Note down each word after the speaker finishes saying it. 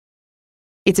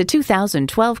It's a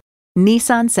 2012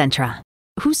 Nissan Sentra.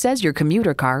 Who says your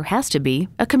commuter car has to be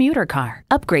a commuter car?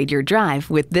 Upgrade your drive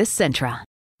with this Sentra.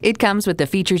 It comes with the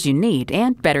features you need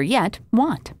and, better yet,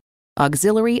 want.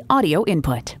 Auxiliary audio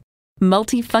input,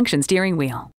 multi-function steering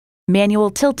wheel,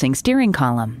 manual tilting steering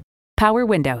column, power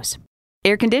windows,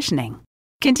 air conditioning,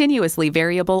 continuously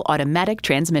variable automatic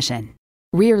transmission,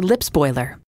 rear lip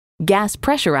spoiler, gas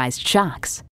pressurized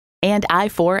shocks, and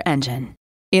i4 engine.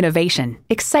 Innovation,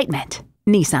 excitement,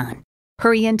 Nissan.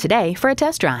 Hurry in today for a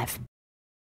test drive.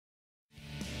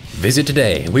 Visit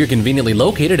today. We're conveniently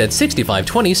located at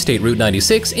 6520 State Route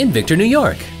 96 in Victor, New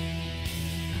York.